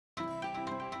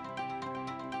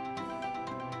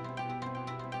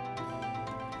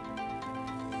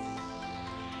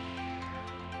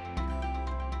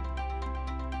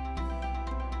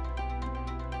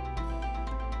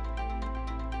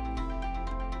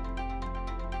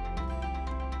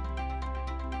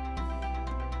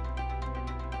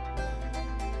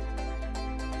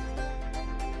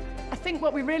think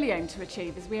what we really aim to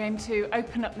achieve is we aim to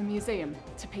open up the museum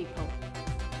to people.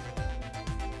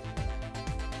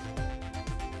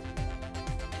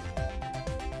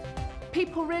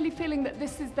 People really feeling that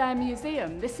this is their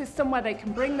museum, this is somewhere they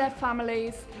can bring their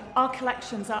families. Our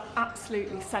collections are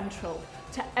absolutely central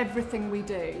to everything we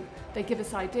do. They give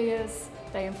us ideas,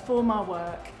 they inform our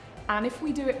work, and if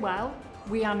we do it well,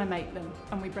 we animate them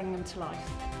and we bring them to life.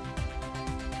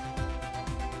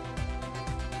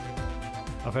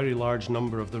 A very large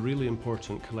number of the really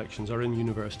important collections are in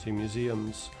university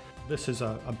museums. This is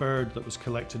a bird that was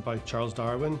collected by Charles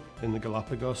Darwin in the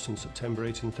Galapagos in September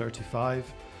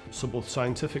 1835. So both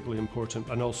scientifically important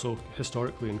and also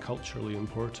historically and culturally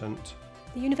important.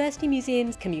 The University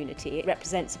Museums community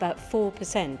represents about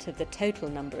 4% of the total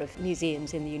number of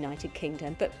museums in the United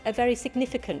Kingdom, but a very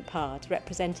significant part,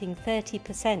 representing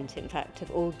 30% in fact of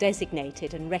all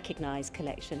designated and recognised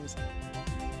collections.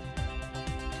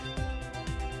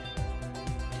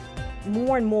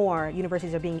 More and more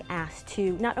universities are being asked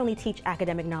to not only teach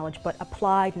academic knowledge but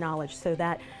applied knowledge so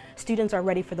that students are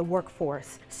ready for the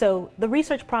workforce. So the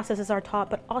research processes are taught,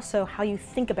 but also how you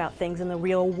think about things in the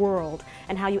real world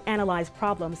and how you analyze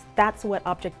problems. That's what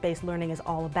object-based learning is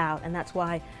all about, and that's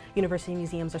why university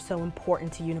museums are so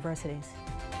important to universities.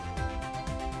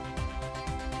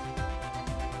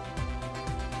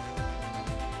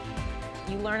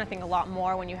 You learn, I think, a lot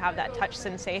more when you have that touch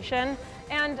sensation,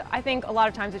 and I think a lot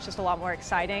of times it's just a lot more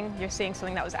exciting. You're seeing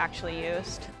something that was actually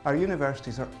used. Our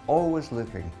universities are always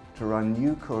looking to run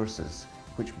new courses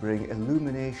which bring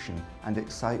illumination and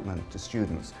excitement to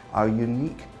students. Our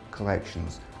unique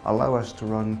collections allow us to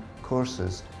run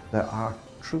courses that are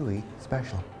truly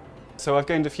special. So I've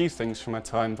gained a few things from my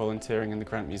time volunteering in the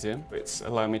Grant Museum. It's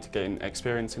allowed me to gain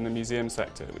experience in the museum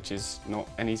sector, which is not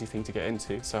an easy thing to get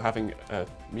into. So having a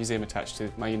museum attached to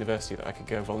my university that I could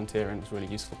go volunteer in was really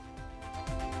useful.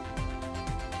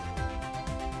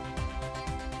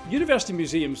 University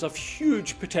museums have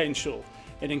huge potential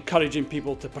in encouraging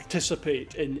people to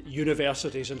participate in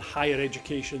universities and higher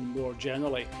education more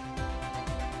generally.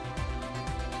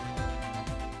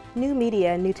 New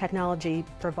media and new technology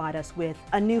provide us with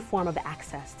a new form of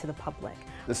access to the public.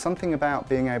 There's something about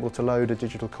being able to load a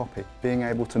digital copy, being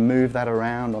able to move that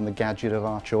around on the gadget of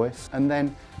our choice, and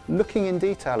then looking in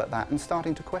detail at that and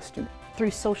starting to question it.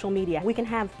 Through social media, we can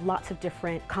have lots of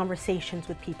different conversations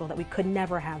with people that we could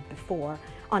never have before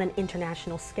on an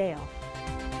international scale.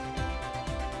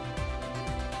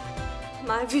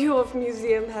 My view of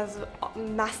museum has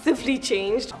massively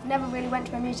changed. I've never really went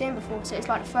to a museum before, so it's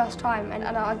like the first time, and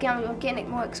I'm getting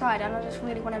more excited, and I just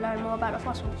really want to learn more about the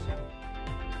fossils.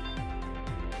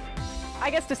 I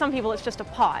guess to some people it's just a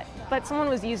pot, but someone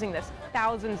was using this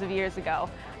thousands of years ago.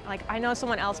 Like, I know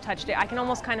someone else touched it. I can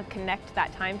almost kind of connect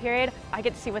that time period. I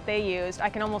get to see what they used. I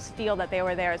can almost feel that they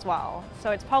were there as well.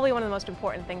 So it's probably one of the most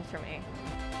important things for me.